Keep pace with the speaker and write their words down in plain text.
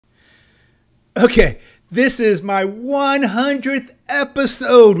Okay, this is my 100th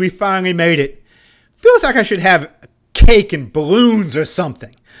episode. We finally made it. Feels like I should have cake and balloons or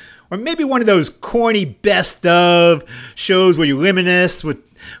something. Or maybe one of those corny best of shows where you reminisce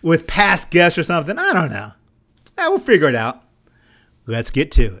with past guests or something. I don't know. We'll figure it out. Let's get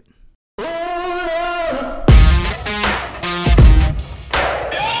to it.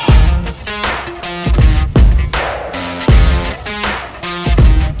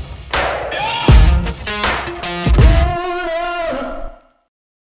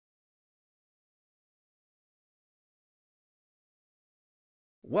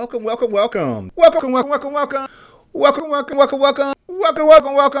 Welcome.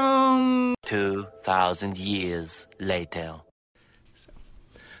 2,000 years later.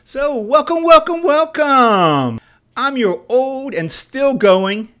 So, welcome. I'm your old and still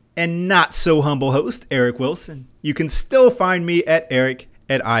going and not so humble host, Eric Wilson. You can still find me at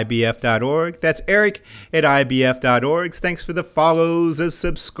eric@ibf.org. That's eric@ibf.org. Thanks for the follows and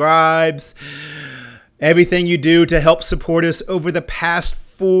subscribes. Everything you do to help support us over the past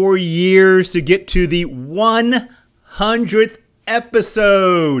 4 years to get to the 100th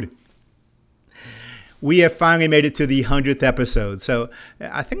episode. We have finally made it to the 100th episode. So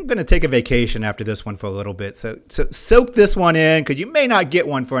I think I'm going to take a vacation after this one for a little bit. So soak this one in, because you may not get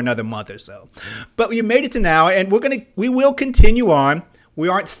one for another month or so. But you made it to now, and we will continue on. We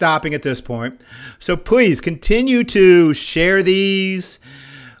aren't stopping at this point. So please continue to share these,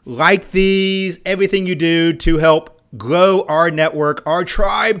 like these, everything you do to help grow our network, our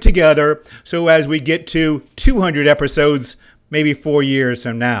tribe together, so as we get to 200 episodes, maybe 4 years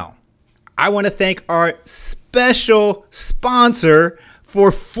from now. I want to thank our special sponsor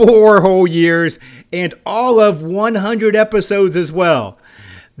for 4 whole years and all of 100 episodes as well.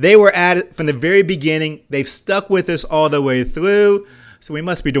 They were at it from the very beginning. They've stuck with us all the way through. So we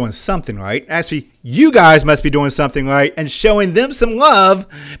must be doing something right. Actually, you guys must be doing something right and showing them some love,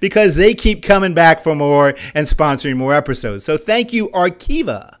 because they keep coming back for more and sponsoring more episodes. So thank you,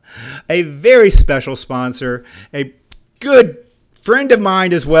 Arkiva, a very special sponsor, a good friend of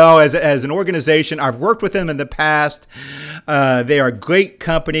mine as well as an organization. I've worked with them in the past. They are a great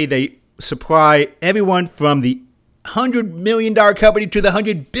company. They supply everyone from the $100 million company to the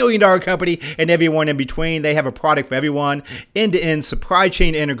 $100 billion company and everyone in between. They have a product for everyone. End-to-end supply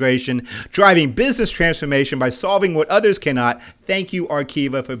chain integration, driving business transformation by solving what others cannot. Thank you,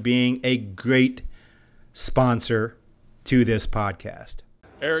 Arkiva, for being a great sponsor to this podcast.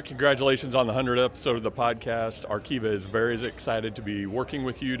 Eric, congratulations on the 100th episode of the podcast. Arkiva is very excited to be working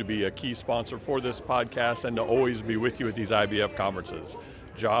with you, to be a key sponsor for this podcast, and to always be with you at these IBF conferences.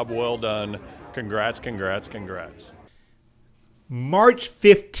 Job well done. Congrats. March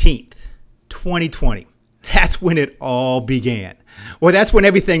 15th, 2020. That's when it all began. Well, that's when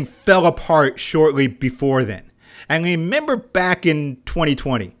everything fell apart shortly before then. And remember back in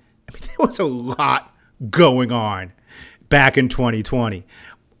 2020, there was a lot going on back in 2020.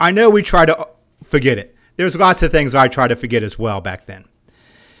 I know we try to forget it. There's lots of things I try to forget as well back then.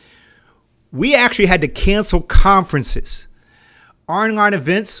 We actually had to cancel conferences. Online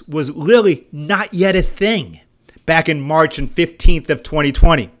events was literally not yet a thing back in March and 15th of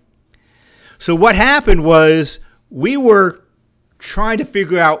 2020. So what happened was we were trying to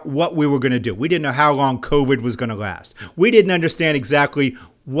figure out what we were going to do. We didn't know how long COVID was going to last. We didn't understand exactly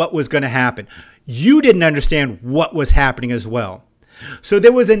what was going to happen. You didn't understand what was happening as well. So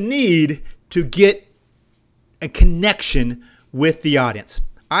there was a need to get a connection with the audience.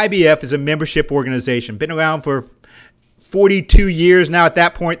 IBF is a membership organization, been around for 42 years now at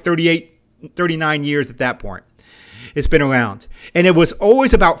that point, 39 years at that point. It's been around. And it was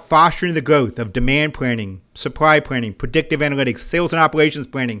always about fostering the growth of demand planning, supply planning, predictive analytics, sales and operations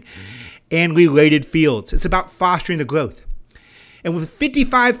planning, and related fields. It's about fostering the growth. And with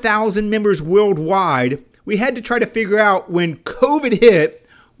 55,000 members worldwide, we had to try to figure out, when COVID hit,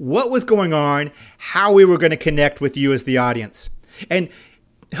 what was going on, how we were going to connect with you as the audience, and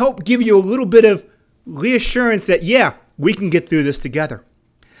help give you a little bit of reassurance that, yeah, we can get through this together.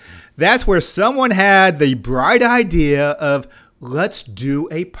 That's where someone had the bright idea of, let's do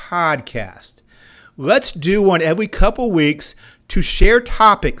a podcast. Let's do one every couple weeks to share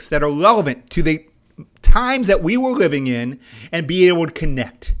topics that are relevant to the times that we were living in and be able to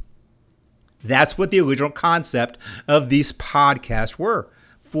connect. That's what the original concept of these podcasts were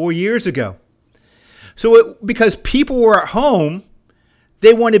 4 years ago. So because people were at home,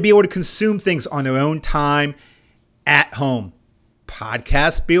 they wanted to be able to consume things on their own time at home.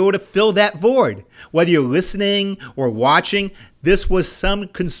 podcasts be able to fill that void. Whether you're listening or watching, this was some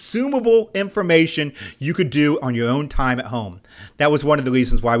consumable information you could do on your own time at home. That was one of the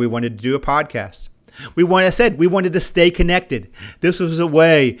reasons why we wanted to do a podcast. We wanted to stay connected. This was a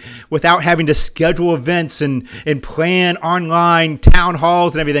way, without having to schedule events and plan online town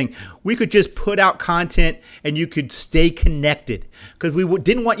halls and everything, we could just put out content and you could stay connected because we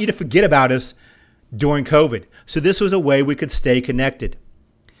didn't want you to forget about us during COVID. So this was a way we could stay connected.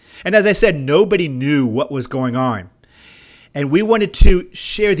 And as I said, nobody knew what was going on. And we wanted to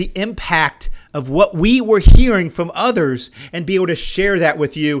share the impact of what we were hearing from others and be able to share that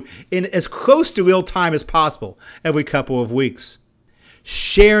with you in as close to real time as possible every couple of weeks.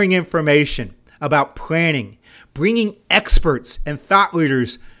 Sharing information about planning, bringing experts and thought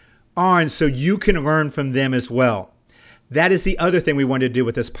leaders on so you can learn from them as well. That is the other thing we wanted to do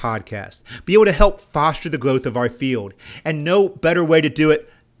with this podcast. Be able to help foster the growth of our field. And no better way to do it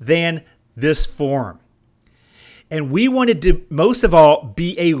than this forum. And we wanted to, most of all,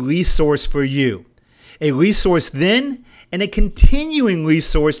 be a resource for you. A resource then and a continuing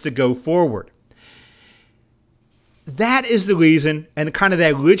resource to go forward. That is the reason and kind of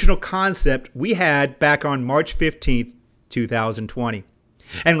the original concept we had back on March 15th, 2020.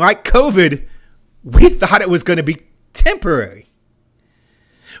 And like COVID, we thought it was going to be temporary.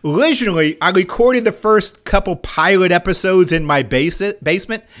 Originally, I recorded the first couple pilot episodes in my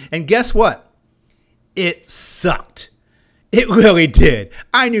basement, and guess what? It sucked. It really did.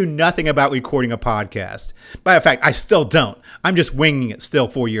 I knew nothing about recording a podcast. Matter of fact, I still don't. I'm just winging it still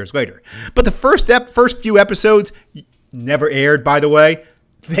 4 years later. But the first few episodes, never aired, by the way,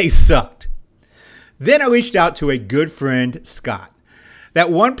 they sucked. Then I reached out to a good friend, Scott.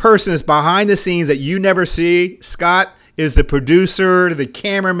 That one person is behind the scenes that you never see. Scott is the producer, the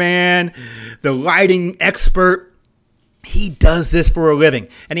cameraman, the lighting expert. He does this for a living,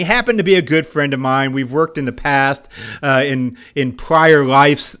 and he happened to be a good friend of mine. We've worked in the past, in prior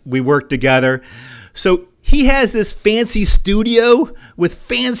lives, we worked together. So he has this fancy studio with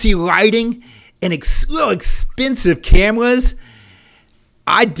fancy lighting and real expensive cameras.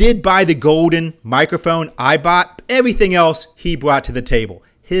 I did buy the golden microphone I bought. Everything else he brought to the table,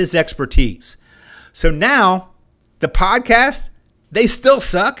 his expertise. So now the podcast, they still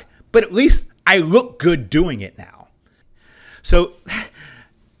suck, but at least I look good doing it now. So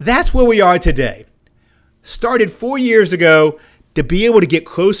that's where we are today. Started 4 years ago to be able to get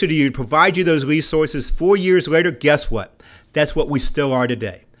closer to you, to provide you those resources. 4 years later, guess what? That's what we still are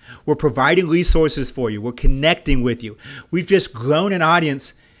today. We're providing resources for you. We're connecting with you. We've just grown an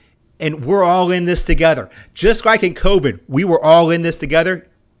audience, and we're all in this together. Just like in COVID, we were all in this together.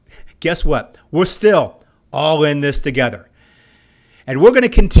 Guess what? We're still all in this together. And we're going to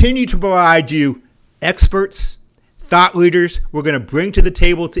continue to provide you experts, thought leaders we're going to bring to the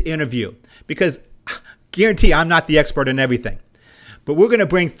table to interview, because guarantee I'm not the expert in everything, but we're going to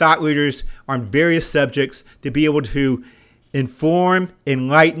bring thought leaders on various subjects to be able to inform,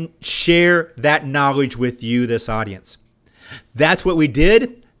 enlighten, share that knowledge with you, this audience. That's what we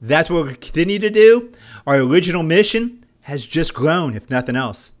did. That's what we continue to do. Our original mission has just grown, if nothing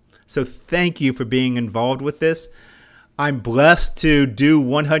else. So thank you for being involved with this. I'm blessed to do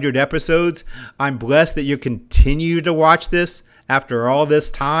 100 episodes. I'm blessed that you continue to watch this after all this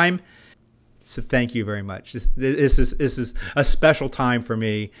time. So thank you very much. This is a special time for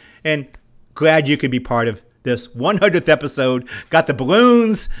me, and glad you could be part of this 100th episode. Got the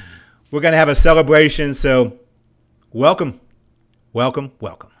balloons. We're going to have a celebration. So welcome, welcome,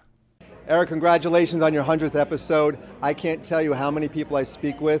 welcome. Eric, congratulations on your 100th episode. I can't tell you how many people I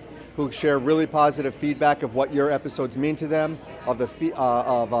speak with who share really positive feedback of what your episodes mean to them,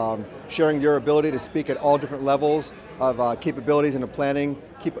 of sharing your ability to speak at all different levels of capabilities into planning.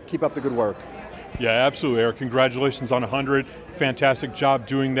 Keep up the good work. Yeah, absolutely, Eric. Congratulations on 100. Fantastic job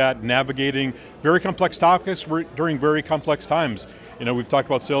doing that, navigating very complex topics during very complex times. You know, we've talked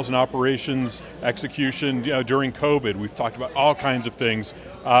about sales and operations, execution during COVID. We've talked about all kinds of things.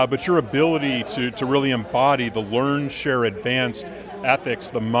 But your ability to really embody the learn, share, advanced ethics,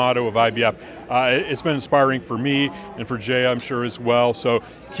 the motto of IBF, it's been inspiring for me and for Jay, I'm sure, as well. So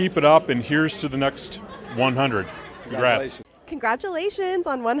keep it up, and here's to the next 100. Congrats. Congratulations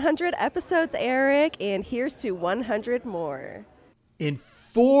on 100 episodes, Eric, and here's to 100 more. In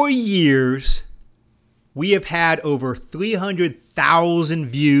 4 years, we have had over 300,000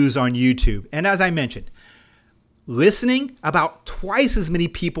 views on YouTube. And as I mentioned, listening, about twice as many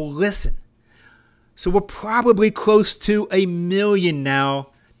people listen. So we're probably close to 1 million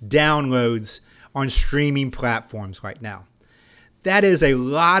now downloads on streaming platforms right now. That is a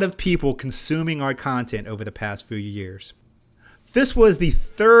lot of people consuming our content over the past few years. This was the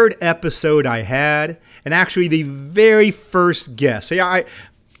third episode I had, and actually the very first guest. So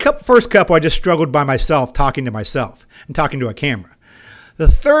first couple I just struggled by myself, talking to myself and talking to a camera. The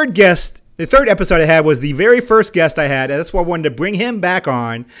third episode I had was the very first guest I had, and that's why I wanted to bring him back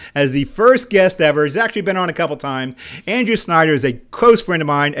on as the first guest ever. He's actually been on a couple times. Andrew Snyder is a close friend of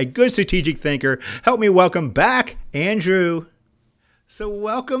mine, a good strategic thinker. Help me welcome back Andrew. So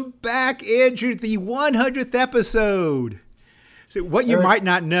welcome back, Andrew, the 100th episode. So what you might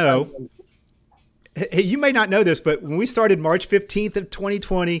not know, hey, you may not know this, but when we started March 15th of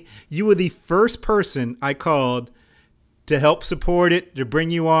 2020, you were the first person I called to help support it, to bring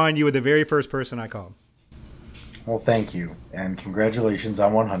you on. You were the very first person I called. Well, thank you, and congratulations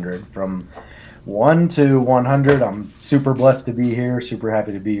on 100. From 1 to 100, I'm super blessed to be here, super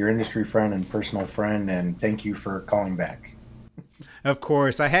happy to be your industry friend and personal friend, and thank you for calling back. Of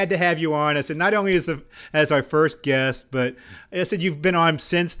course, I had to have you on. I said, not only as our first guest, but I said you've been on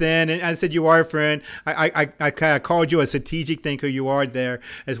since then, and I said you are a friend. I kind of called you a strategic thinker. You are there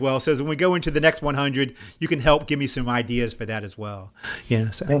as well. So when we go into the next 100, you can help give me some ideas for that as well.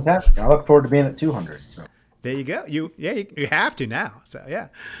 Yeah, so. Fantastic. I look forward to being at 200. So. There you go. You have to now. So yeah.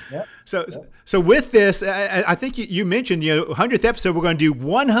 Yep. So with this, I think you mentioned 100th episode. We're going to do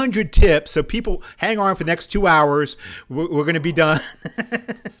 100 tips. So people hang on for the next 2 hours. We're going to be done.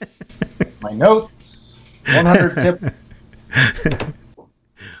 My notes. 100 tips.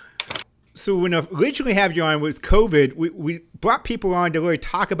 So when I originally had you on with COVID, we brought people on to really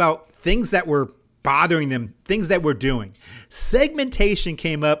talk about things that were bothering them, things that we're doing. Segmentation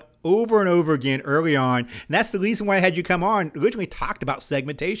came up over and over again early on, and that's the reason why I had you come on. Originally talked about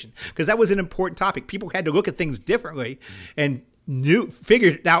segmentation because that was an important topic. People had to look at things differently and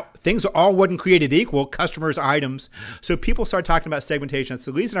figured out things all wasn't created equal, customers, items. So people started talking about segmentation. That's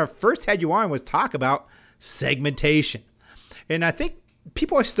the reason I first had you on, was talk about segmentation. And I think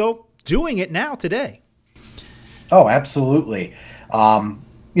people are still doing it now today. Oh, absolutely. And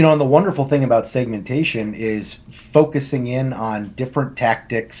the wonderful thing about segmentation is focusing in on different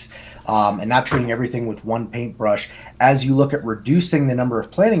tactics and not treating everything with one paintbrush as you look at reducing the number of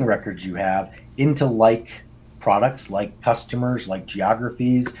planning records you have into like products, like customers, like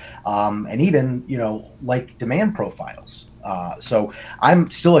geographies, and even, like demand profiles. So I'm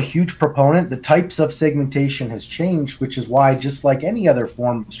still a huge proponent. The types of segmentation has changed, which is why, just like any other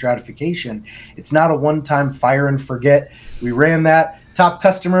form of stratification, it's not a one-time fire and forget. We ran that top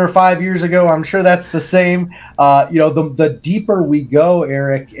customer 5 years ago. I'm sure that's the same. The deeper we go,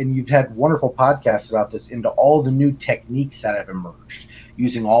 Eric, and you've had wonderful podcasts about this, into all the new techniques that have emerged,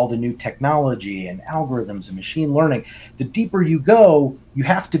 using all the new technology and algorithms and machine learning. The deeper you go, you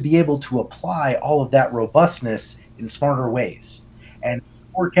have to be able to apply all of that robustness in smarter ways. And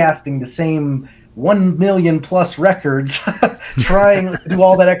forecasting the same 1 million plus records, trying to do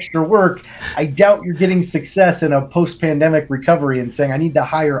all that extra work, I doubt you're getting success in a post-pandemic recovery and saying, I need to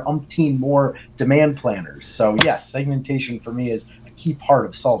hire umpteen more demand planners. So yes, segmentation for me is a key part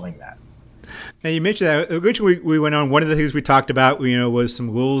of solving that. Now you mentioned that originally we went on. One of the things we talked about, was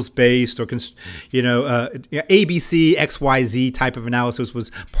some rules-based or, ABC, XYZ type of analysis was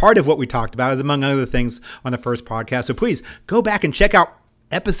part of what we talked about, as among other things on the first podcast. So please go back and check out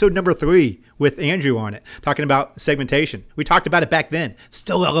episode number 3 with Andrew on it, talking about segmentation. We talked about it back then,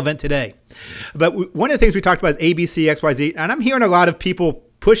 still relevant today. But one of the things we talked about is ABC, XYZ, and I'm hearing a lot of people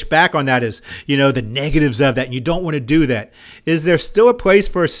push back on that as, the negatives of that, and you don't want to do that. Is there still a place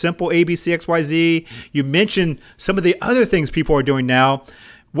for a simple ABC, XYZ? You mentioned some of the other things people are doing now.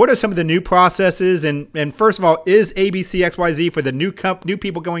 What are some of the new processes? And first of all, is ABC, XYZ for the new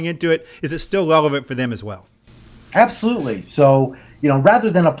people going into it, is it still relevant for them as well? Absolutely. So,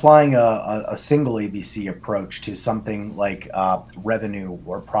 rather than applying a single ABC approach to something like revenue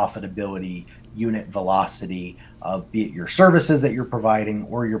or profitability, unit velocity, be it your services that you're providing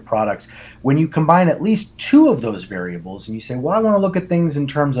or your products, when you combine at least 2 of those variables and you say, well, I want to look at things in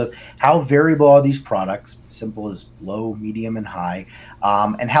terms of how variable are these products, simple as low, medium, and high,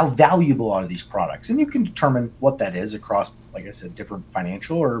 and how valuable are these products. And you can determine what that is across, like I said, different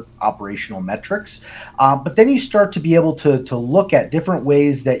financial or operational metrics. But then you start to be able to look at different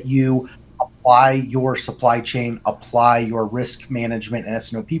ways that you apply your supply chain, apply your risk management and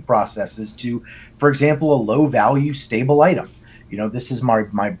S&op processes to, for example, a low value stable item. This is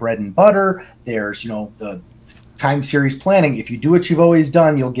my bread and butter. There's, the time series planning. If you do what you've always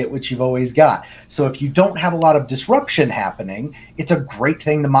done, you'll get what you've always got. So if you don't have a lot of disruption happening, it's a great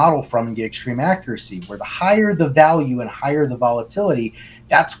thing to model from and get extreme accuracy, where the higher the value and higher the volatility,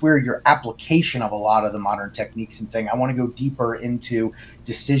 that's where your application of a lot of the modern techniques and saying, I want to go deeper into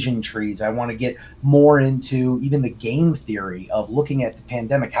decision trees. I want to get more into even the game theory of looking at the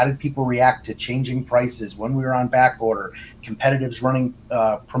pandemic. How did people react to changing prices when we were on back order, competitives running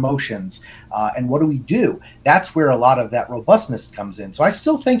promotions, and what do we do? That's where a lot of that robustness comes in. So I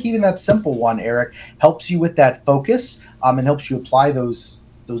still think even that simple one, Eric, helps you with that focus and helps you apply those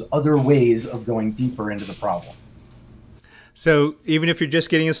other ways of going deeper into the problem. So even if you're just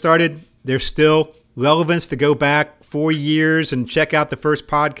getting it started, there's still relevance to go back 4 years and check out the first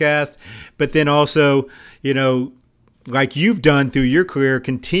podcast, but then also, you know, like you've done through your career,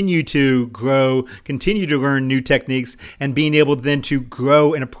 continue to grow, continue to learn new techniques, and being able then to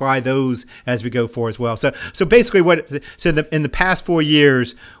grow and apply those as we go forward as well. So basically, in the past 4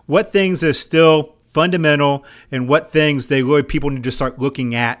 years, what things are still fundamental and what things people need to start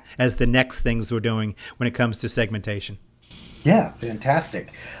looking at as the next things we're doing when it comes to segmentation? Yeah,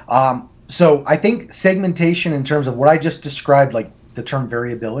 fantastic. So I think segmentation in terms of what I just described, like the term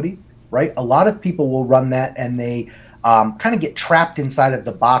variability, right? A lot of people will run that and they kind of get trapped inside of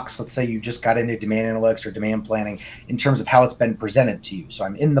the box. Let's say you just got into demand analytics or demand planning in terms of how it's been presented to you. So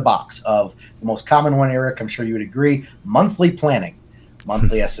I'm in the box of the most common one, Eric, I'm sure you would agree, monthly planning.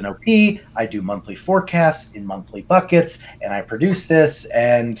 Monthly S&op, I do monthly forecasts in monthly buckets, and I produce this,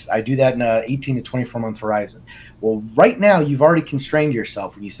 and I do that in a 18 to 24 month horizon. Well, right now, you've already constrained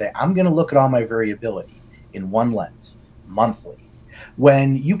yourself when you say, I'm going to look at all my variability in one lens, monthly.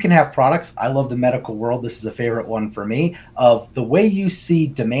 When you can have products, I love the medical world, this is a favorite one for me, of the way you see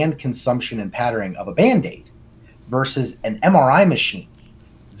demand consumption and patterning of a Band-Aid versus an MRI machine.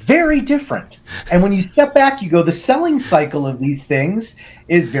 Very different. And when you step back, you go, the selling cycle of these things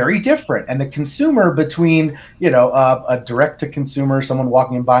is very different. And the consumer between, a direct to consumer, someone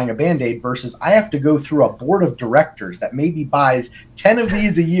walking and buying a Band-Aid versus I have to go through a board of directors that maybe buys 10 of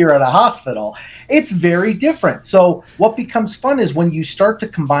these a year at a hospital, it's very different. So what becomes fun is when you start to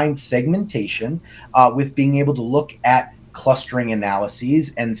combine segmentation with being able to look at clustering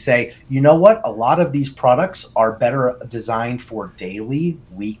analyses and say, you know what, a lot of these products are better designed for daily,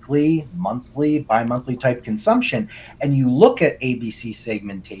 weekly, monthly, bi-monthly type consumption. And you look at ABC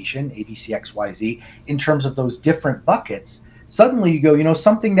segmentation, ABC XYZ, in terms of those different buckets, suddenly you go,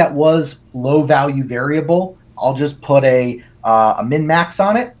 something that was low value variable, I'll just put a min-max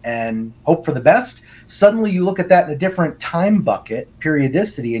on it and hope for the best. Suddenly you look at that in a different time bucket,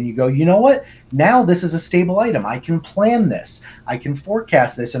 periodicity, and you go, you know what? Now this is a stable item. I can plan this. I can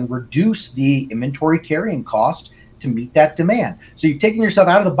forecast this and reduce the inventory carrying cost to meet that demand. So you've taken yourself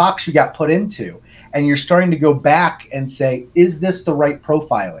out of the box you got put into, and you're starting to go back and say, is this the right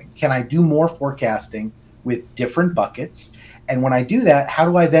profiling? Can I do more forecasting with different buckets? And when I do that, how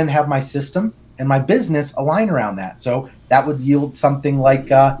do I then have my system and my business align around that? So that would yield something like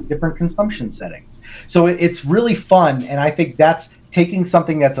different consumption settings. So it's really fun. And I think that's taking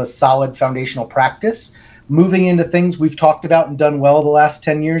something that's a solid foundational practice, moving into things we've talked about and done well the last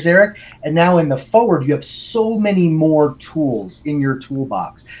 10 years, Eric. And now in the forward, you have so many more tools in your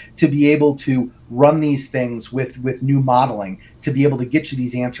toolbox to be able to run these things with new modeling, to be able to get you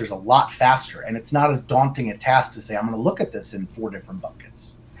these answers a lot faster. And it's not as daunting a task to say, I'm going to look at this in 4 different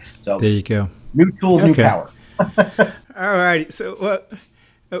buckets. So there you go. New tools, new power. All right. So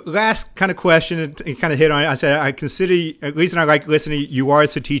last kind of question, and kind of hit on it. I said, I consider, at least I like listening, you are a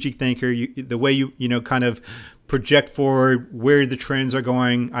strategic thinker. The way you kind of project forward where the trends are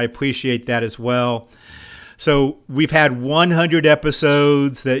going, I appreciate that as well. So we've had 100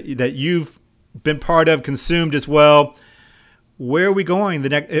 episodes that you've been part of, consumed as well. Where are we going the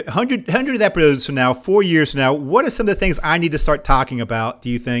next 100 episodes from now, 4 years from now? What are some of the things I need to start talking about,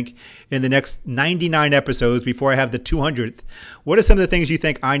 do you think, in the next 99 episodes before I have the 200th? What are some of the things you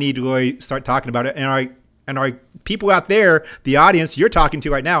think I need to really start talking about? And are people out there, the audience you're talking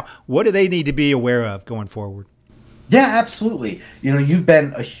to right now, what do they need to be aware of going forward? Yeah, absolutely. You've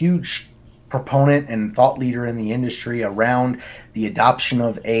been a huge proponent and thought leader in the industry around the adoption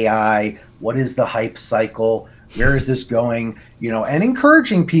of AI. What is the hype cycle? Where is this going? And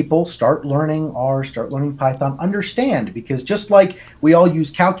encouraging people, start learning R, start learning Python, understand, because just like we all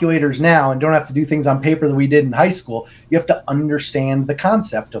use calculators now and don't have to do things on paper that we did in high school, you have to understand the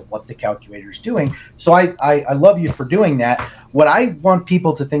concept of what the calculator is doing. So I love you for doing that. What I want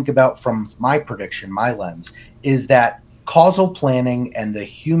people to think about from my prediction, my lens, is that causal planning and the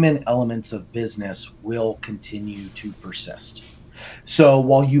human elements of business will continue to persist. So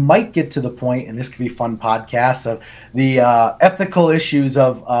while you might get to the point, and this could be fun podcasts, of the ethical issues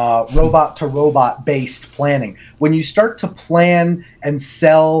of robot to robot based planning, when you start to plan and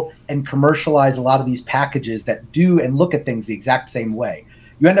sell and commercialize a lot of these packages that do and look at things the exact same way,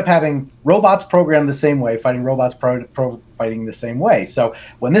 you end up having robots programmed the same way, fighting robots fighting the same way. So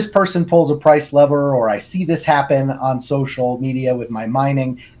when this person pulls a price lever, or I see this happen on social media with my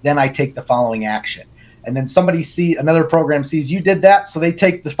mining, then I take the following action. And then another program sees you did that, so they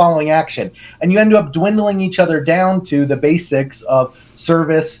take the following action. And you end up dwindling each other down to the basics of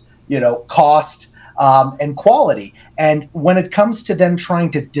service, cost, and quality. And when it comes to then trying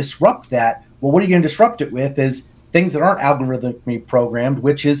to disrupt that, well, what are you going to disrupt it with is things that aren't algorithmically programmed,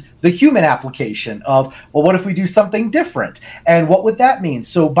 which is the human application of, well, what if we do something different? And what would that mean?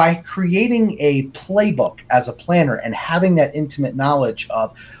 So by creating a playbook as a planner and having that intimate knowledge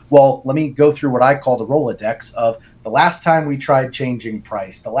of, well, let me go through what I call the Rolodex of the last time we tried changing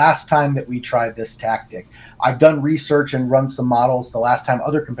price, the last time that we tried this tactic. I've done research and run some models. The last time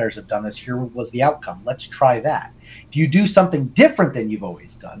other competitors have done this, here was the outcome. Let's try that. If you do something different than you've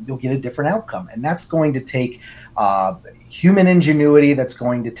always done, you'll get a different outcome. And that's going to take human ingenuity. That's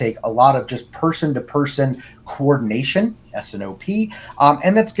going to take a lot of just person-to-person coordination, S&op,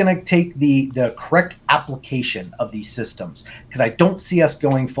 and that's going to take the correct application of these systems, because I don't see us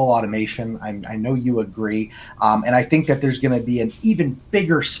going full automation. I know you agree, and I think that there's going to be an even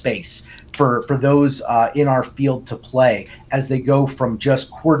bigger space for those in our field to play as they go from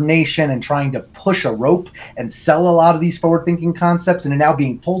just coordination and trying to push a rope and sell a lot of these forward-thinking concepts, and are now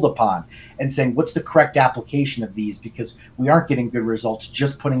being pulled upon and saying, what's the correct application of these, because we aren't getting good results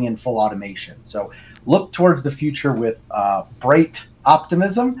just putting in full automation. So look towards the future with bright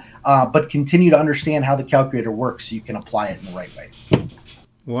optimism, but continue to understand how the calculator works so you can apply it in the right ways.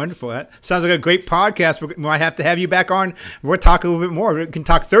 Wonderful. That sounds like a great podcast. We might have to have you back on. We'll talk a little bit more. We can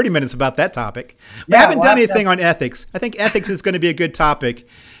talk 30 minutes about that topic. We haven't done anything on ethics. I think ethics is going to be a good topic.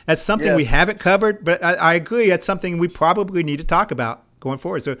 That's something we haven't covered, but I agree. That's something we probably need to talk about going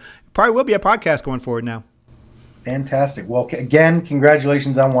forward. So it probably will be a podcast going forward now. Fantastic. Well, again,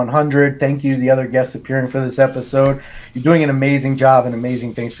 congratulations on 100. Thank you to the other guests appearing for this episode. You're doing an amazing job and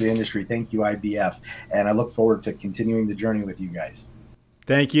amazing things for the industry. Thank you, IBF. And I look forward to continuing the journey with you guys.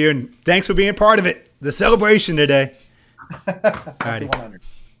 Thank you. And thanks for being part of it. The celebration today. Happy 100.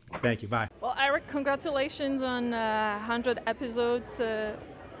 Thank you. Bye. Well, Eric, congratulations on 100 episodes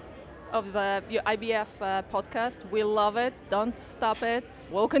of your IBF podcast. We love it. Don't stop it.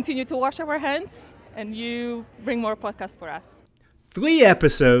 We'll continue to wash our hands, and you bring more podcasts for us. 3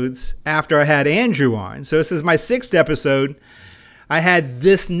 episodes after I had Andrew on, so this is my 6th episode, I had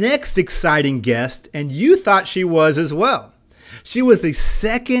this next exciting guest, and you thought she was as well. She was the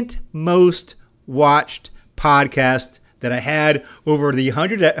 2nd most watched podcast that I had over the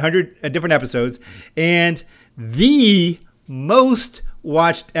 100 different episodes, and the most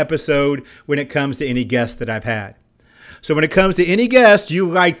watched episode when it comes to any guest that I've had. So when it comes to any guest,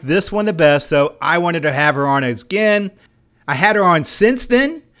 you like this one the best, so I wanted to have her on again. I had her on since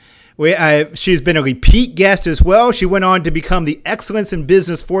then. She's been a repeat guest as well. She went on to become the Excellence in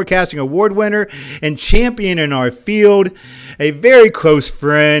Business Forecasting Award winner and champion in our field. A very close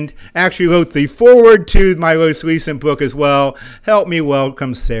friend. Actually wrote the foreword to my most recent book as well. Help me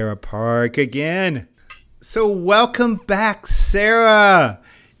welcome Sarah Park again. So welcome back, Sarah.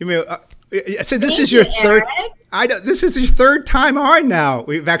 I said this is your third. This is your 3rd time on now.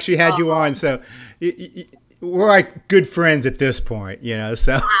 We've actually had you on, so we're like good friends at this point,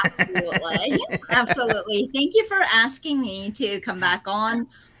 so. Absolutely. Absolutely. Thank you for asking me to come back on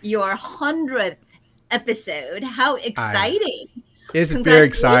your 100th episode. How exciting. It's very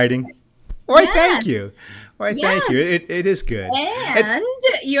exciting. Why, thank you. Why, thank you. It is good. And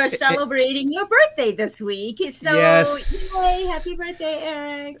you're celebrating your birthday this week. So, yay, happy birthday,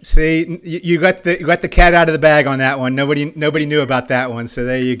 Eric. See, you got the cat out of the bag on that one. Nobody knew about that one, so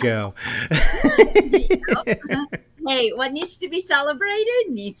there you go. Hey, what needs to be celebrated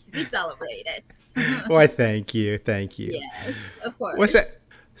needs to be celebrated. Why, thank you. Yes, of course. What's that?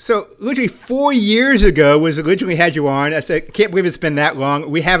 So literally 4 years ago was originally had you on. I said, I can't believe it's been that long.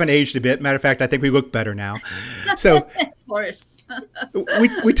 We haven't aged a bit. Matter of fact, I think we look better now. So of course.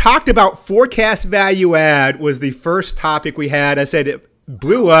 we talked about forecast value add was the first topic we had. I said it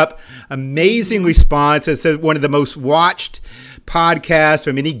blew up. Amazing response. It's one of the most watched podcasts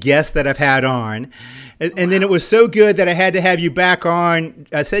from any guest that I've had on. And then it was so good that I had to have you back on.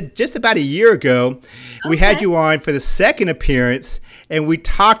 I said just about a year ago, we had you on for the 2nd appearance, and we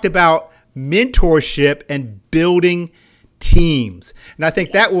talked about mentorship and building teams. And I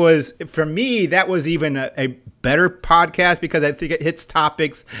think that was, for me, that was even a better podcast because I think it hits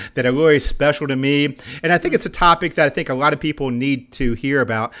topics that are really special to me. And I think it's a topic that I think a lot of people need to hear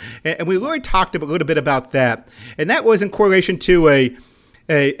about. And we really talked a little bit about that. And that was in correlation to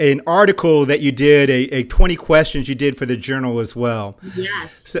an article that you did, a 20 questions you did for the journal as well.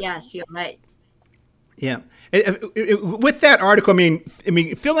 Yes, yes, you're right. Yeah. With that article, I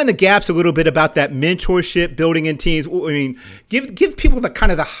mean, fill in the gaps a little bit about that mentorship, building in teams. I mean, give people the kind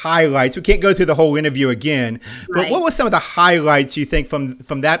of the highlights. We can't go through the whole interview again, but what were some of the highlights you think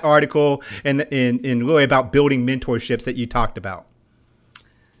from that article and really about building mentorships that you talked about?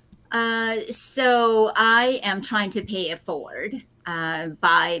 So I am trying to pay it forward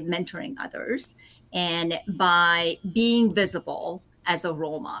by mentoring others and by being visible as a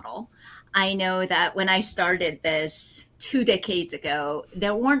role model. I know that when I started this 2 decades ago,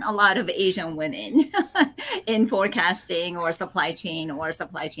 there weren't a lot of Asian women in forecasting or supply chain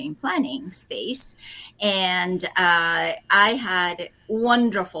planning space. And I had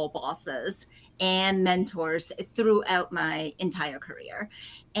wonderful bosses and mentors throughout my entire career.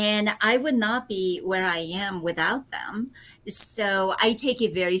 And I would not be where I am without them. So I take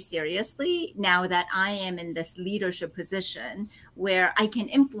it very seriously now that I am in this leadership position where I can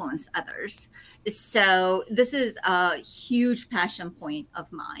influence others. So this is a huge passion point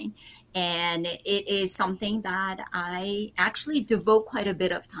of mine. And it is something that I actually devote quite a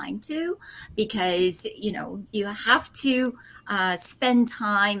bit of time to because, you know, you have to spend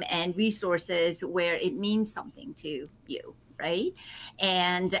time and resources where it means something to you, right?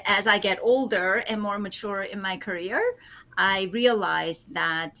 And as I get older and more mature in my career, I realize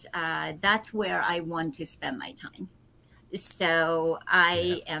that that's where I want to spend my time. So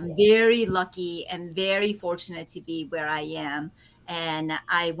I am very lucky and very fortunate to be where I am. And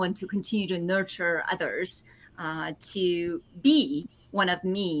I want to continue to nurture others to be one of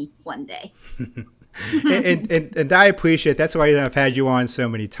me one day. and I appreciate that's why I've had you on so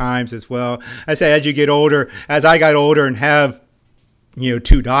many times as well. I say as you get older, as I got older and have 2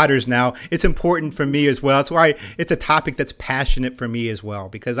 daughters now, it's important for me as well. That's why it's a topic that's passionate for me as well,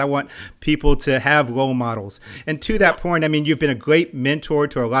 because I want people to have role models. And to that point, I mean, you've been a great mentor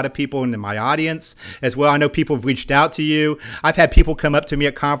to a lot of people in my audience as well. I know people have reached out to you. I've had people come up to me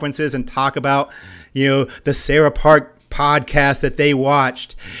at conferences and talk about, the Sarah Park podcast that they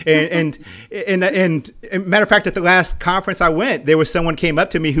watched. And matter of fact, at the last conference I went, there was someone came up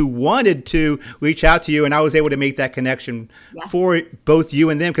to me who wanted to reach out to you, and I was able to make that connection for both you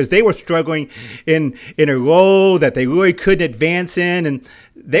and them because they were struggling in a role that they really couldn't advance in, and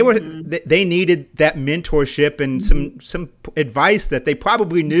they needed that mentorship and some advice that they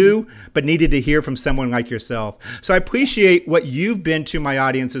probably knew but needed to hear from someone like yourself. So I appreciate what you've been to my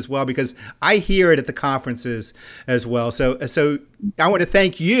audience as well, because I hear it at the conferences as well. So I want to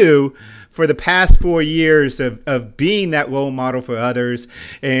thank you for the past 4 years of being that role model for others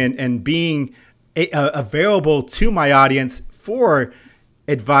and being available to my audience for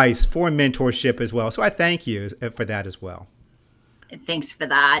advice, for mentorship as well. So I thank you for that as well. Thanks for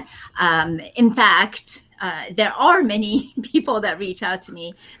that. In fact, there are many people that reach out to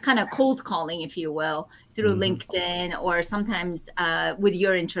me, kind of cold calling, if you will, through LinkedIn or sometimes with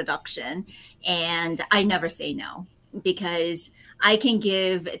your introduction. And I never say no, because I can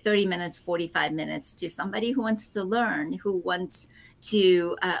give 30 minutes, 45 minutes to somebody who wants to learn, who wants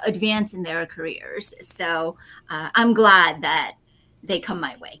to advance in their careers. So I'm glad that they come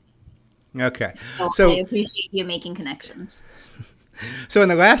my way. Okay. So I appreciate you making connections. So in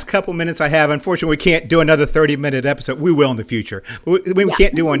the last couple minutes I have, unfortunately, we can't do another 30-minute episode. We will in the future. We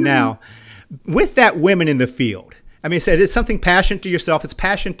can't do one now. With that women in the field, I mean, it's something passionate to yourself. It's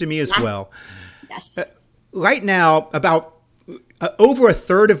passionate to me as well. Yes. Right now, about over a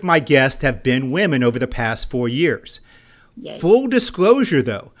third of my guests have been women over the past 4 years. Yay. Full disclosure,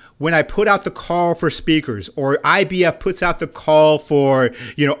 though, when I put out the call for speakers or IBF puts out the call for,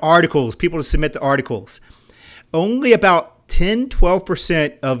 articles, people to submit the articles, only about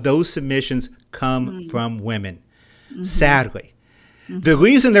 10-12% of those submissions come from women, sadly. The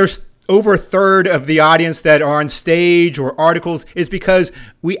reason there's over a third of the audience that are on stage or articles is because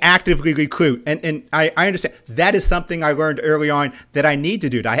we actively recruit. And I understand that is something I learned early on that I need to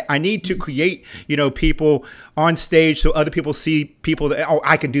do. I need to create, people on stage so other people see people that,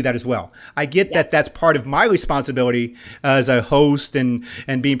 I can do that as well. I get that that's part of my responsibility as a host and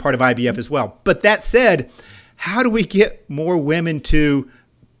being part of IBF as well. But that said, how do we get more women to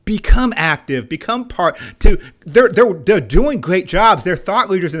become active, become part they're doing great jobs. They're thought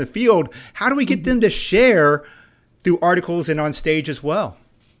leaders in the field. How do we get them to share through articles and on stage as well?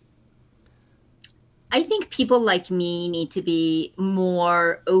 I think people like me need to be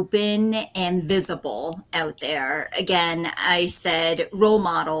more open and visible out there. Again, I said role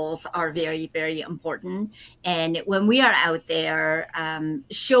models are very, very important. And when we are out there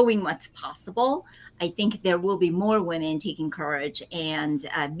showing what's possible, I think there will be more women taking courage and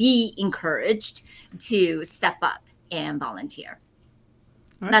be encouraged to step up and volunteer.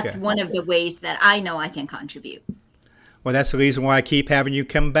 Okay. That's one of the ways that I know I can contribute. Well, that's the reason why I keep having you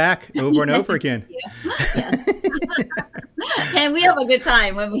come back over and over again. Yes. And we have a good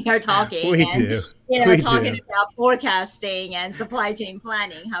time when we are talking. We and, do. Talking about forecasting and supply chain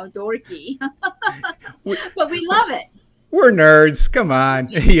planning. How dorky. But we love it. We're nerds. Come on.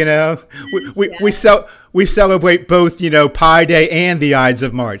 We celebrate both, Pi Day and the Ides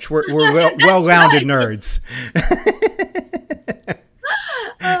of March. We're well-rounded nerds.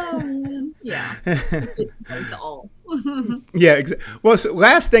 Yeah. It's all. Yeah. Well, so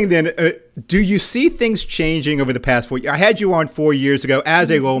last thing then, do you see things changing over the past 4 years? I had you on 4 years ago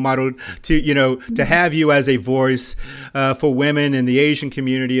as a role model to have you as a voice for women in the Asian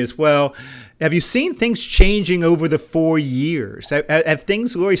community as well. Have you seen things changing over the 4 years? Have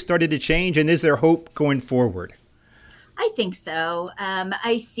things really started to change, and is there hope going forward? I think so.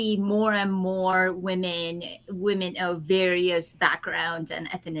 I see more and more women of various backgrounds and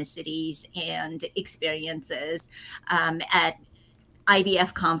ethnicities and experiences at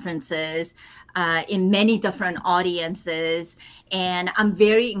IBF conferences in many different audiences. And I'm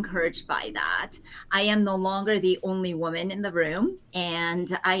very encouraged by that. I am no longer the only woman in the room.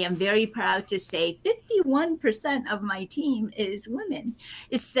 And I am very proud to say 51% of my team is women.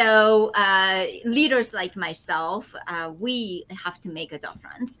 So leaders like myself, we have to make a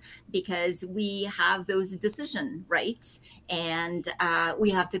difference because we have those decision rights. And we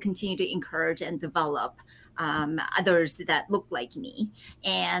have to continue to encourage and develop others that look like me.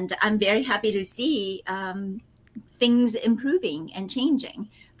 And I'm very happy to see things improving and changing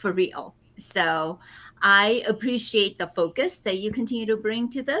for real. So I appreciate the focus that you continue to bring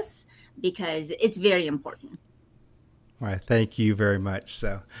to this because it's very important. All right. Thank you very much.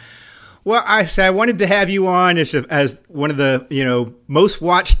 So, well, I wanted to have you on as one of the, most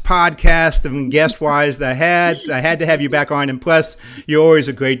watched podcasts and guest-wise that I had. I had to have you back on. And plus, you're always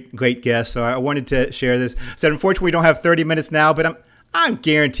a great guest. So I wanted to share this. So unfortunately, we don't have 30 minutes now, but I'm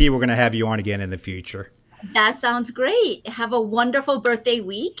guaranteed we're going to have you on again in the future. That sounds great. Have a wonderful birthday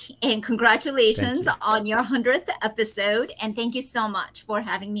week and congratulations on your 100th episode. And thank you so much for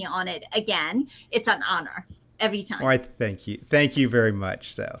having me on it again. It's an honor every time. All right. Thank you. Thank you very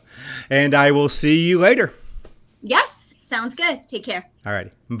much. So, and I will see you later. Yes. Sounds good. Take care. All righty.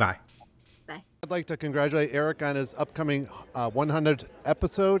 Bye. Bye. I'd like to congratulate Eric on his upcoming 100th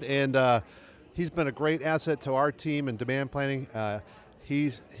episode. And he's been a great asset to our team in demand planning.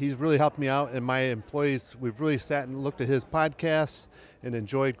 He's really helped me out, and my employees. We've really sat and looked at his podcasts and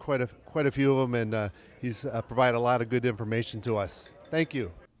enjoyed quite a few of them. And he's provided a lot of good information to us. Thank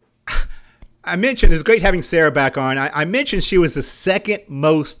you. I mentioned it's great having Sarah back on. I mentioned she was the second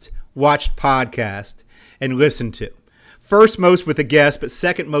most watched podcast and listened to. First most with a guest, but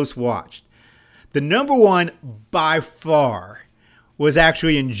second most watched. The number one by far was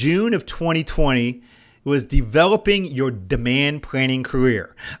actually in June of 2020. It was developing your demand planning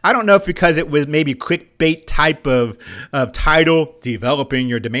career. I don't know if because it was maybe clickbait type of title, developing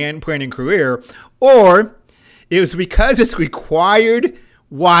your demand planning career, or it was because it's required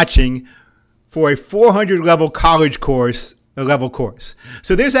watching for a 400 level college course, a level course.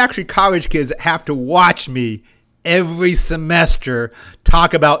 So there's actually college kids that have to watch me every semester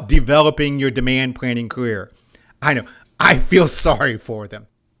talk about developing your demand planning career. I know, I feel sorry for them.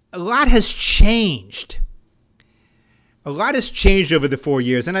 A lot has changed. A lot has changed over the 4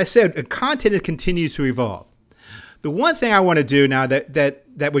 years. And I said, content continues to evolve. The one thing I want to do now that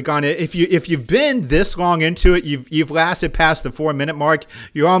we're going to, if you've been this long into it, you've lasted past the 4-minute mark,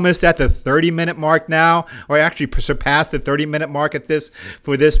 you're almost at the 30-minute mark now, or actually surpassed the 30-minute mark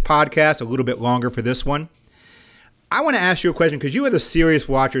for this podcast, a little bit longer for this one. I want to ask you a question because you are the serious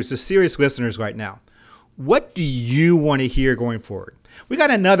watchers, the serious listeners right now. What do you want to hear going forward? We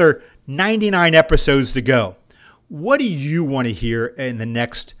got another 99 episodes to go. What do you want to hear in the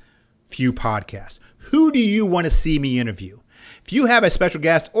next few podcasts? Who do you want to see me interview? If you have a special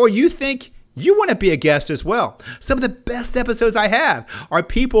guest or you think you want to be a guest as well, some of the best episodes I have are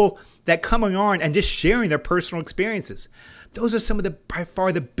people that come on and just sharing their personal experiences. Those are some of by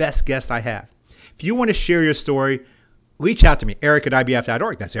far the best guests I have. If you want to share your story, reach out to me,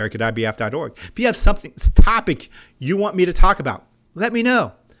 eric@ibf.org. That's eric@ibf.org. If you have topic you want me to talk about, let me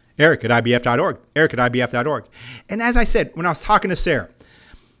know. eric@ibf.org, eric@ibf.org. And as I said, when I was talking to Sarah,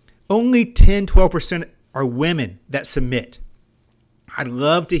 only 10, 12% are women that submit. I'd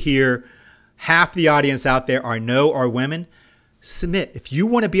love to hear half the audience out there are women. Submit. If you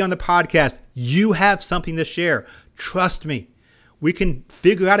want to be on the podcast, you have something to share. Trust me. We can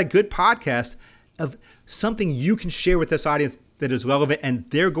figure out a good podcast of something you can share with this audience that is relevant and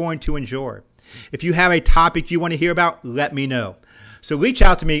they're going to enjoy. If you have a topic you want to hear about, let me know. So reach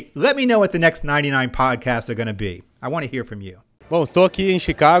out to me. Let me know what the next 99 podcasts are going to be. I want to hear from you. Bom, estou aqui em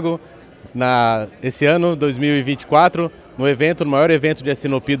Chicago esse ano, 2024, no maior evento de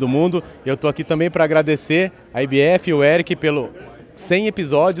s&op do mundo. Eu estou aqui também para agradecer a IBF e o Eric pelos 100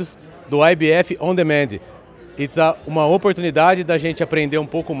 episódios do IBF On Demand. Uma oportunidade da gente aprender um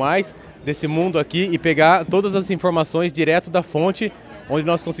pouco mais desse mundo aqui e pegar todas as informações direto da fonte, onde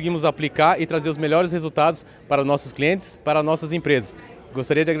nós conseguimos aplicar e trazer os melhores resultados para os nossos clientes, para nossas empresas.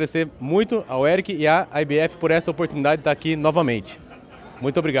 Gostaria de agradecer muito ao Eric e à IBF por essa oportunidade de estar aqui novamente.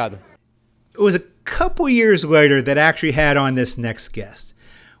 Muito obrigado. It was a couple years later that I actually had on this next guest.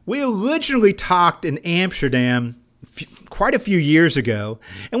 We originally talked in Amsterdam quite a few years ago,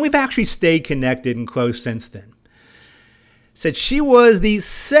 and we've actually stayed connected and close since then. Said she was the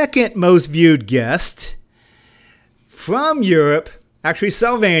second most viewed guest from Europe, actually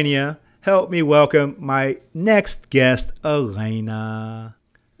Sylvania. Help me welcome my next guest, Elena.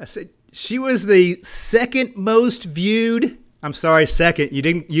 I said she was the second most viewed. I'm sorry, second. You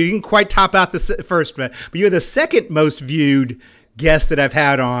didn't quite top out the first, but you're the second most viewed guest that I've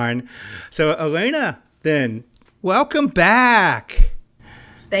had on. So Elena, then welcome back.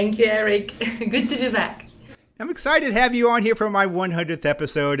 Thank you, Eric. Good to be back. I'm excited to have you on here for my 100th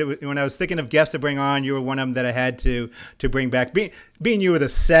episode. When I was thinking of guests to bring on, you were one of them that I had to bring back. Being you were the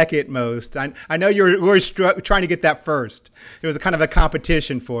second most. I know you were trying to get that first. It was kind of a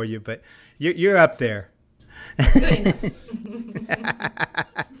competition for you, but you're up there. Good enough.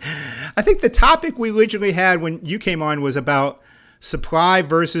 I think the topic we originally had when you came on was about supply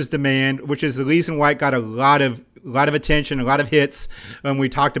versus demand, which is the reason why it got a lot of attention, a lot of hits when we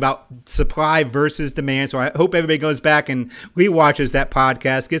talked about supply versus demand. So I hope everybody goes back and rewatches that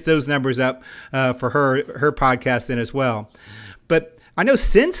podcast, gets those numbers up for her podcast then as well. But I know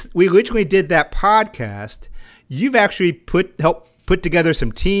since we originally did that podcast, you've actually helped put together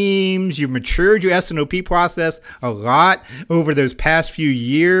some teams. You've matured your s&op process a lot over those past few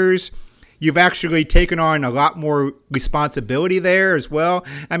years. You've actually taken on a lot more responsibility there as well.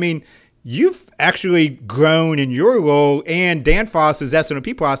 I mean, you've actually grown in your role and Danfoss's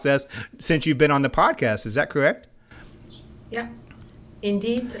s&op process since you've been on the podcast. Is that correct? Yeah,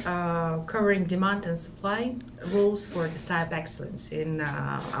 indeed. Covering demand and supply rules for the SIOP excellence in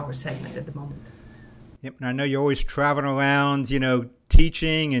our segment at the moment. Yep, and I know you're always traveling around,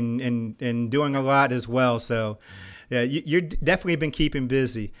 teaching and doing a lot as well. So yeah, you're definitely been keeping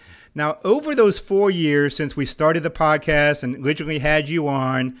busy. Now, over those 4 years since we started the podcast and originally had you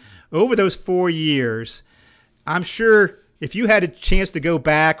on, over those 4 years, I'm sure if you had a chance to go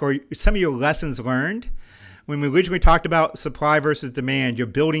back or some of your lessons learned, when we originally talked about supply versus demand, you're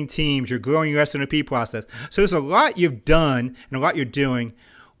building teams, you're growing your s&op process. So there's a lot you've done and a lot you're doing.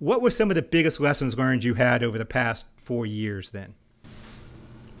 What were some of the biggest lessons learned you had over the past 4 years then?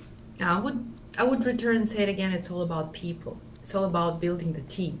 I would return and say it again, it's all about people. It's all about building the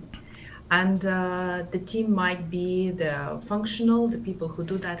team. And the team might be the functional, the people who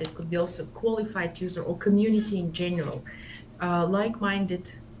do that. It could be also qualified user or community in general.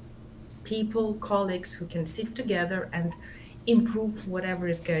 Like-minded people, colleagues who can sit together and improve whatever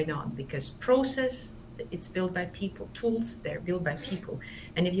is going on. Because process, it's built by people. Tools, they're built by people.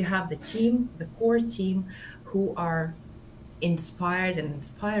 And if you have the team, the core team, who are inspired and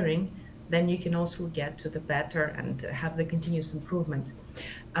inspiring, then you can also get to the better and have the continuous improvement.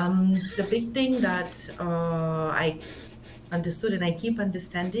 The big thing that I understood and I keep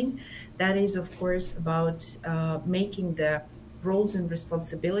understanding, that is, of course, about making the roles and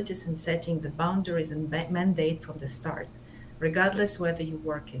responsibilities and setting the boundaries and mandate from the start. Regardless whether you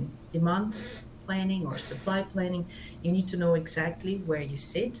work in demand planning or supply planning, you need to know exactly where you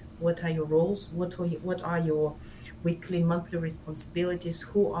sit, what are your roles, what are your weekly, monthly responsibilities,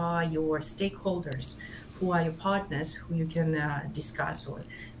 who are your stakeholders, who are your partners who you can discuss or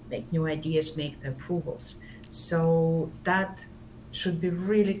make new ideas, make the approvals. So that should be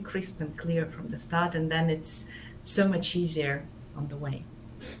really crisp and clear from the start, and then it's so much easier on the way.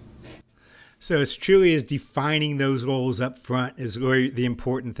 So it's truly is defining those roles up front is really the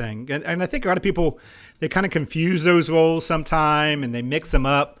important thing. And I think a lot of people, they kind of confuse those roles sometime and they mix them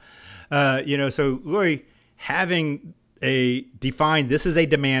up. So really having a defined, this is a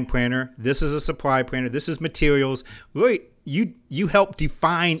demand planner, this is a supply planner, this is materials, really you help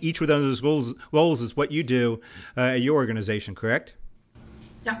define each of those roles is what you do at your organization, correct?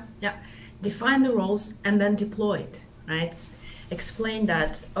 Yeah. Define the roles and then deploy it, right? Explain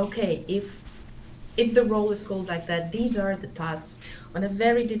that, okay, if the role is called like that, these are the tasks on a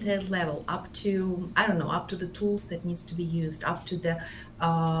very detailed level, up to, I don't know, up to the tools that needs to be used, up to the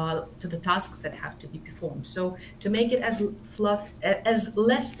tasks that have to be performed. So to make it as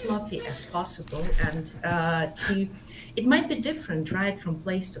less fluffy as possible, and it might be different, right, from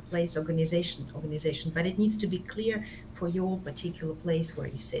place to place, organization, but it needs to be clear for your particular place where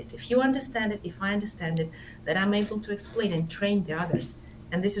you sit. If you understand it, if I understand it, that I'm able to explain and train the others.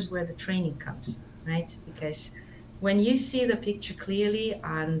 And this is where the training comes, right? Because when you see the picture clearly,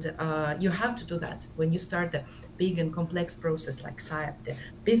 and you have to do that when you start the big and complex process like s&op, the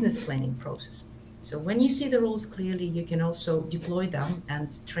business planning process. So when you see the roles clearly, you can also deploy them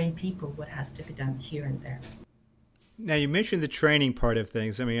and train people what has to be done here and there. Now, you mentioned the training part of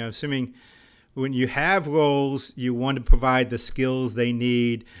things. I mean, I'm assuming when you have roles, you want to provide the skills they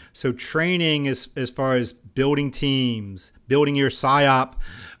need. So training as far as building teams, building your s&op,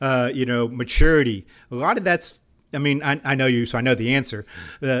 maturity, a lot of that's, I mean, I know you, so I know the answer.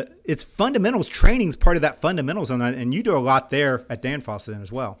 It's fundamentals. Training is part of that fundamentals, and you do a lot there at Danfoss then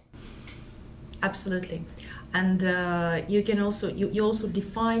as well. Absolutely. And you can also you also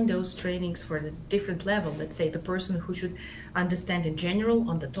define those trainings for the different level. Let's say the person who should understand in general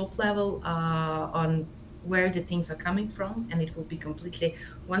on the top level on where the things are coming from, and it will be completely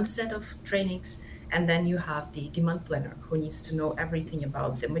one set of trainings. And then you have the demand planner who needs to know everything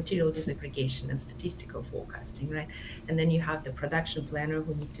about the material disaggregation and statistical forecasting, right? And then you have the production planner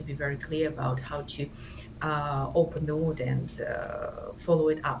who need to be very clear about how to open the order and follow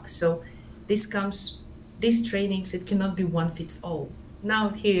it up. So these trainings, it cannot be one fits all. Now,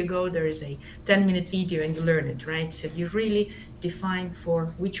 here you go, there is a 10-minute video and you learn it, right? So you really define for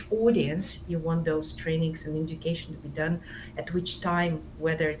which audience you want those trainings and education to be done, at which time,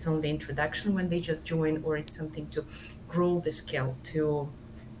 whether it's only introduction when they just join, or it's something to grow the skill, to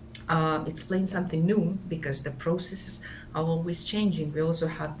explain something new, because the processes are always changing. We also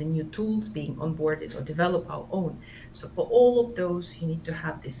have the new tools being onboarded or develop our own. So for all of those, you need to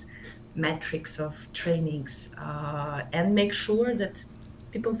have this metrics of trainings and make sure that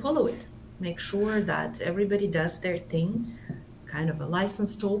people follow it. Make sure that everybody does their thing, kind of a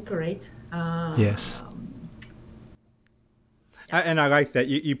license to operate. Yes. And I like that.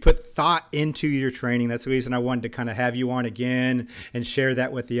 You put thought into your training. That's the reason I wanted to kind of have you on again and share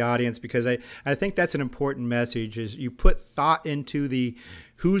that with the audience, because I think that's an important message, is you put thought into the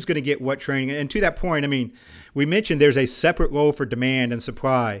who's going to get what training. And to that point, I mean, we mentioned there's a separate role for demand and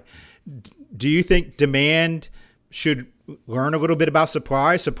supply. Do you think demand should learn a little bit about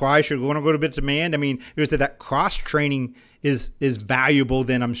supply? Supply should learn a little bit of demand? I mean, is that cross training is valuable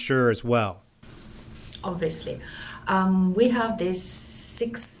then, I'm sure, as well? Obviously. We have these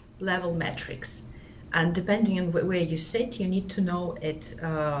 6 level metrics, and depending on where you sit, you need to know it.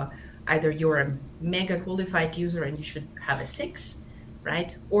 Either you're a mega qualified user and you should have a 6,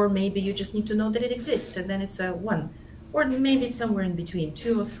 right? Or maybe you just need to know that it exists and then it's a 1. Or maybe somewhere in between,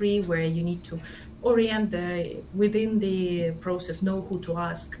 2 or 3, where you need to orient within the process, know who to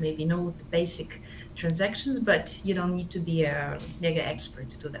ask, maybe know the basic transactions, but you don't need to be a mega expert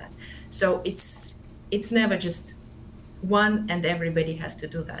to do that. So it's never just one and everybody has to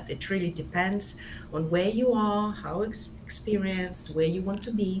do that. It really depends on where you are, how experienced, where you want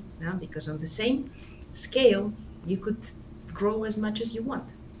to be, because on the same scale, you could grow as much as you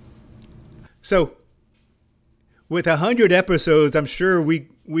want. So with 100 episodes, I'm sure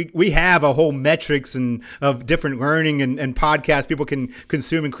we have a whole metrics and of different learning and podcasts people can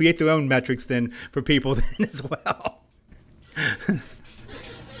consume and create their own metrics then for people then as well.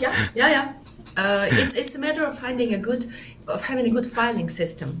 Yeah. It's a matter of having a good filing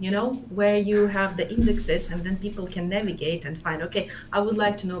system, where you have the indexes and then people can navigate and find, okay, I would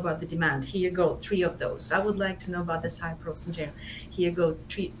like to know about the demand. Here you go, 3 of those. I would like to know about the side pros in general. Here you go,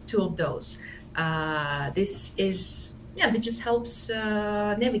 2 of those. This just helps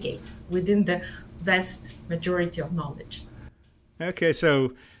navigate within the vast majority of knowledge. Okay,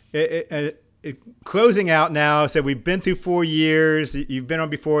 so closing out now. So we've been through 4 years. You've been on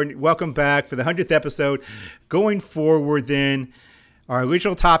before. Welcome back for the 100th episode. Going forward then, our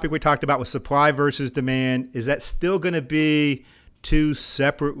original topic we talked about was supply versus demand. Is that still going to be 2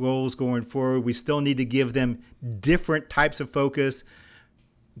 separate roles going forward? We still need to give them different types of focus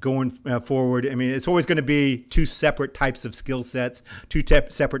going forward. I mean, it's always going to be 2 separate types of skill sets, 2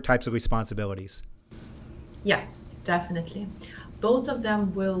 separate types of responsibilities. Yeah, definitely. Both of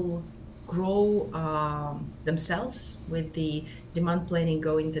them will grow themselves with the demand planning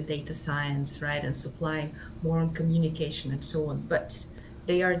going to data science, right, and supplying more on communication and so on. But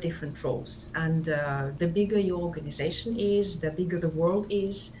they are different roles. And the bigger your organization is, the bigger the world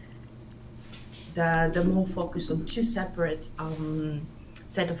is, the more focus on two separate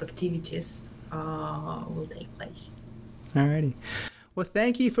set of activities will take place. Alrighty. Well,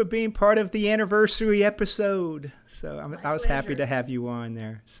 thank you for being part of the anniversary episode. So I was happy to have you on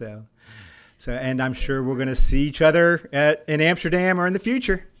there. So, and I'm sure we're going to see each other in Amsterdam or in the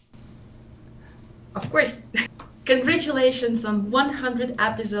future. Of course. Congratulations on 100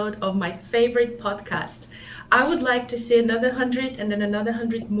 episode of my favorite podcast. I would like to see another 100 and then another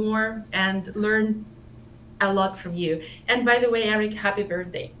 100 more and learn a lot from you. And by the way, Eric, happy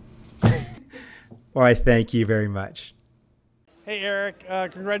birthday. Well, I thank you very much. Hey, Eric,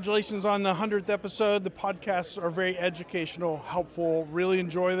 congratulations on the 100th episode. The podcasts are very educational, helpful, really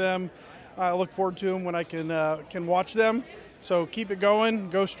enjoy them. I look forward to them when I can watch them. So keep it going,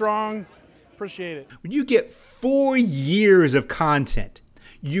 go strong, appreciate it. When you get 4 years of content,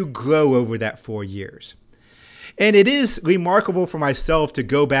 you grow over that 4 years. And it is remarkable for myself to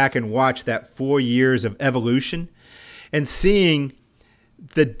go back and watch that 4 years of evolution and seeing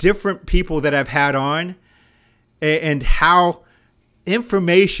the different people that I've had on and how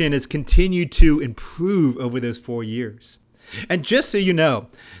information has continued to improve over those 4 years. And just so you know,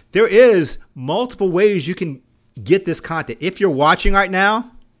 there is multiple ways you can get this content. If you're watching right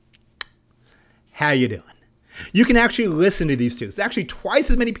now, how you doing? You can actually listen to these two. It's actually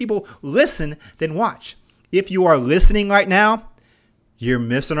twice as many people listen than watch. If you are listening right now, you're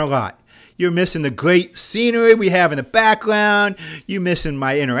missing a lot. You're missing the great scenery we have in the background. You're missing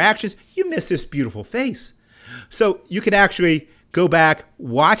my interactions. You miss this beautiful face. So you can actually go back,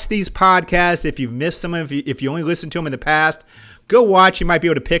 watch these podcasts. If you've missed some of, if you only listened to them in the past, go watch. You might be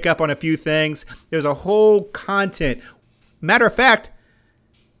able to pick up on a few things. There's a whole content. Matter of fact,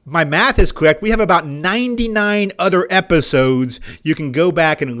 my math is correct. We have about 99 other episodes you can go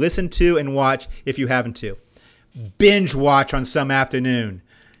back and listen to and watch if you haven't to. Binge watch on some afternoon.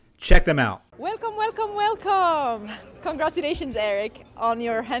 Check them out. Welcome, welcome, welcome. Congratulations, Eric, on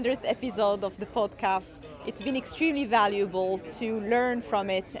your 100th episode of the podcast. It's been extremely valuable to learn from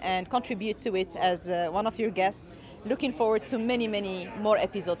it and contribute to it as one of your guests. Looking forward to many, many more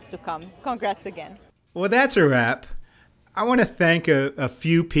episodes to come. Congrats again. Well, that's a wrap. I want to thank a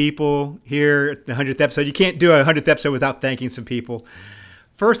few people here at the 100th episode. You can't do a 100th episode without thanking some people.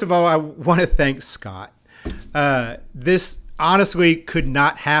 First of all, I want to thank Scott. This honestly could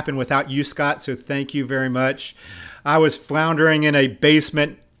not happen without you, Scott, so thank you very much. I was floundering in a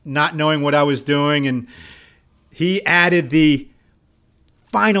basement, not knowing what I was doing, and he added the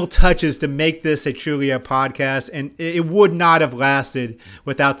final touches to make this a truly a podcast, and it would not have lasted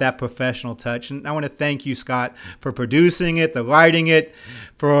without that professional touch. And I want to thank you, Scott, for producing it, the writing it,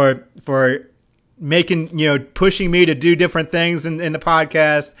 for making, pushing me to do different things in the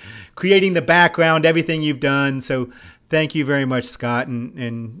podcast, creating the background, everything you've done. So thank you very much, Scott,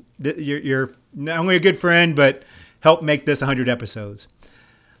 and you're not only a good friend, but helped make this 100 episodes.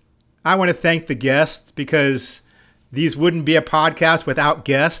 I want to thank the guests because these wouldn't be a podcast without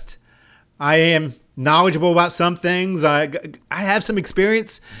guests. I am knowledgeable about some things. I have some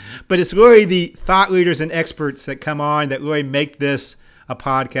experience, but it's really the thought leaders and experts that come on that really make this a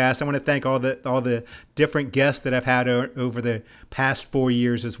podcast. I want to thank all the different guests that I've had over the past 4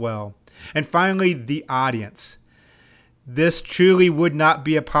 years as well. And finally, the audience. This truly would not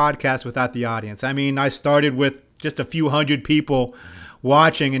be a podcast without the audience. I mean, I started with just a few hundred people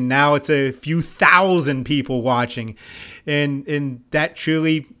watching, and now it's a few thousand people watching, and that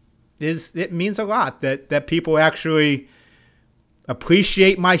truly it means a lot that people actually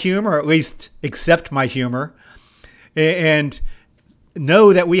appreciate my humor, or at least accept my humor, and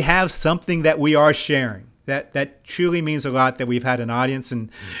know that we have something that we are sharing. That truly means a lot that we've had an audience, and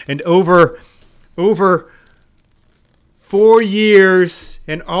over 4 years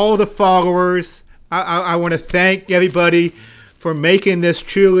and all the followers. I want to thank everybody for making this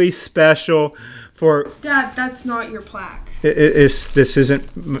truly special. Dad, that's not your plaque. This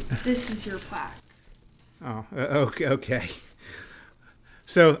isn't. This is your plaque. Oh, okay.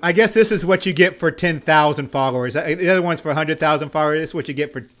 So I guess this is what you get for 10,000 followers. The other one's for 100,000 followers. This is what you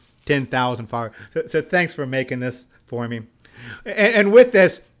get for 10,000 followers. So thanks for making this for me. And with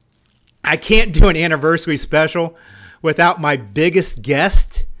this, I can't do an anniversary special without my biggest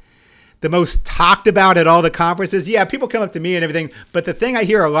guest. The most talked about at all the conferences. Yeah, people come up to me and everything, but the thing I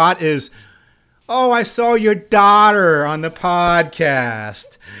hear a lot is, oh, I saw your daughter on the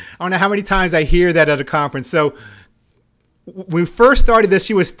podcast. I don't know how many times I hear that at a conference. So when we first started this,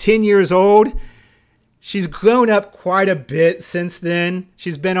 she was 10 years old. She's grown up quite a bit since then.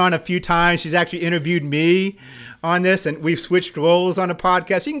 She's been on a few times. She's actually interviewed me on this, and we've switched roles on a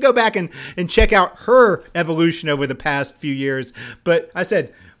podcast. You can go back and check out her evolution over the past few years. But I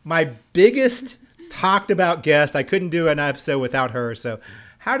said, my biggest talked about guest, I couldn't do an episode without her. So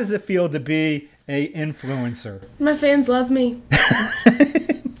how does it feel to be a influencer? My fans love me.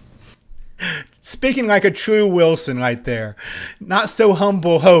 Speaking like a true Wilson right there. Not so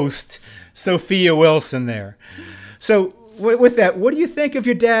humble host, Sophia Wilson there. So with that, what do you think of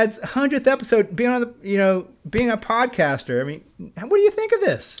your dad's 100th episode being on the, being a podcaster? I mean, what do you think of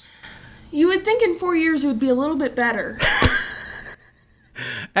this? You would think in 4 years it would be a little bit better.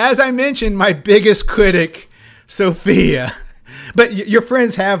 As I mentioned, my biggest critic, Sophia. But your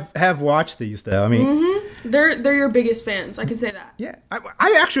friends have watched these, though. I mean, They're your biggest fans. I can say that. Yeah,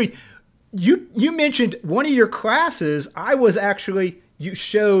 I actually, you mentioned one of your classes. You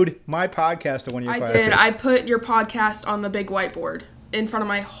showed my podcast to one of your classes. I did. I put your podcast on the big whiteboard in front of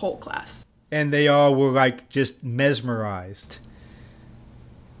my whole class. And they all were like just mesmerized.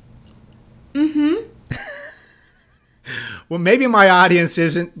 Well, maybe my audience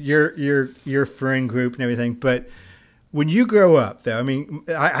isn't your friend group and everything, but when you grow up, though, I mean,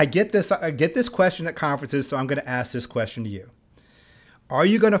 I get this question at conferences, so I'm going to ask this question to you. Are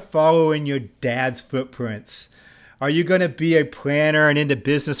you going to follow in your dad's footprints? Are you going to be a planner and into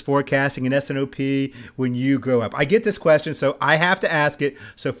business forecasting and s&op when you grow up? I get this question, so I have to ask it.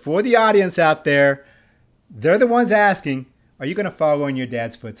 So for the audience out there, they're the ones asking, are you going to follow in your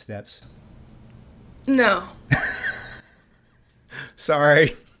dad's footsteps? No.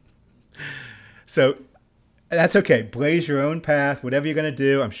 Sorry. So that's okay. Blaze your own path. Whatever you're going to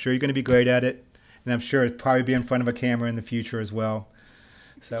do, I'm sure you're going to be great at it. And I'm sure it'll probably be in front of a camera in the future as well.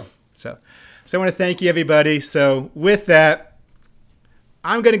 So I want to thank you, everybody. So with that,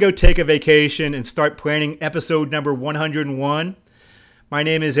 I'm going to go take a vacation and start planning episode number 101. My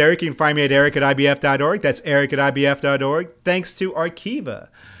name is Eric. You can find me at eric@ibf.org. That's eric@ibf.org. Thanks to Arkiva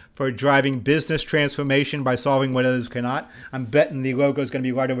for driving business transformation by solving what others cannot. I'm betting the logo is going to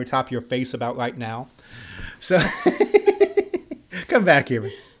be right over top of your face about right now. So come back here.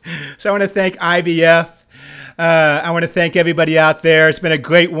 So I want to thank IBF. I want to thank everybody out there. It's been a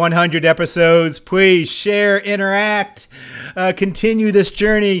great 100 episodes. Please share, interact, continue this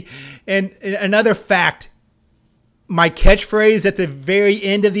journey. And another fact, my catchphrase at the very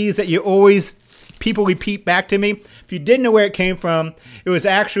end of these that people repeat back to me. If you didn't know where it came from, it was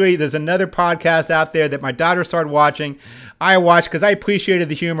actually, there's another podcast out there that my daughter started watching. I watched because I appreciated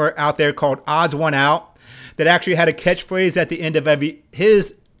the humor out there called Odds One Out that actually had a catchphrase at the end of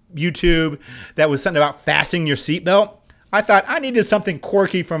his YouTube that was something about fastening your seatbelt. I thought I needed something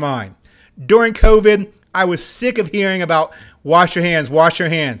quirky for mine. During COVID, I was sick of hearing about wash your hands, wash your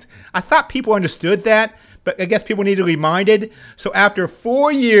hands. I thought people understood that, but I guess people need to be reminded. So after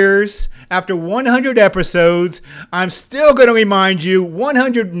 4 years, after 100 episodes, I'm still going to remind you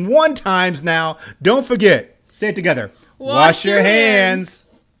 101 times now. Don't forget. Say it together. Wash your hands.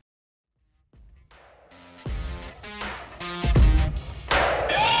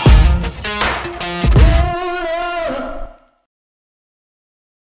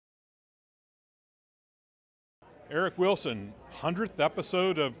 Eric Wilson, 100th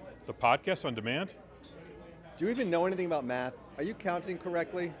episode of the podcast on demand. Do you even know anything about math? Are you counting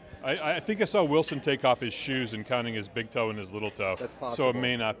correctly? I think I saw Wilson take off his shoes and counting his big toe and his little toe. That's possible. So it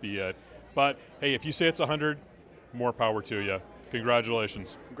may not be it. But hey, if you say it's 100, more power to you.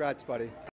 Congratulations. Congrats, buddy.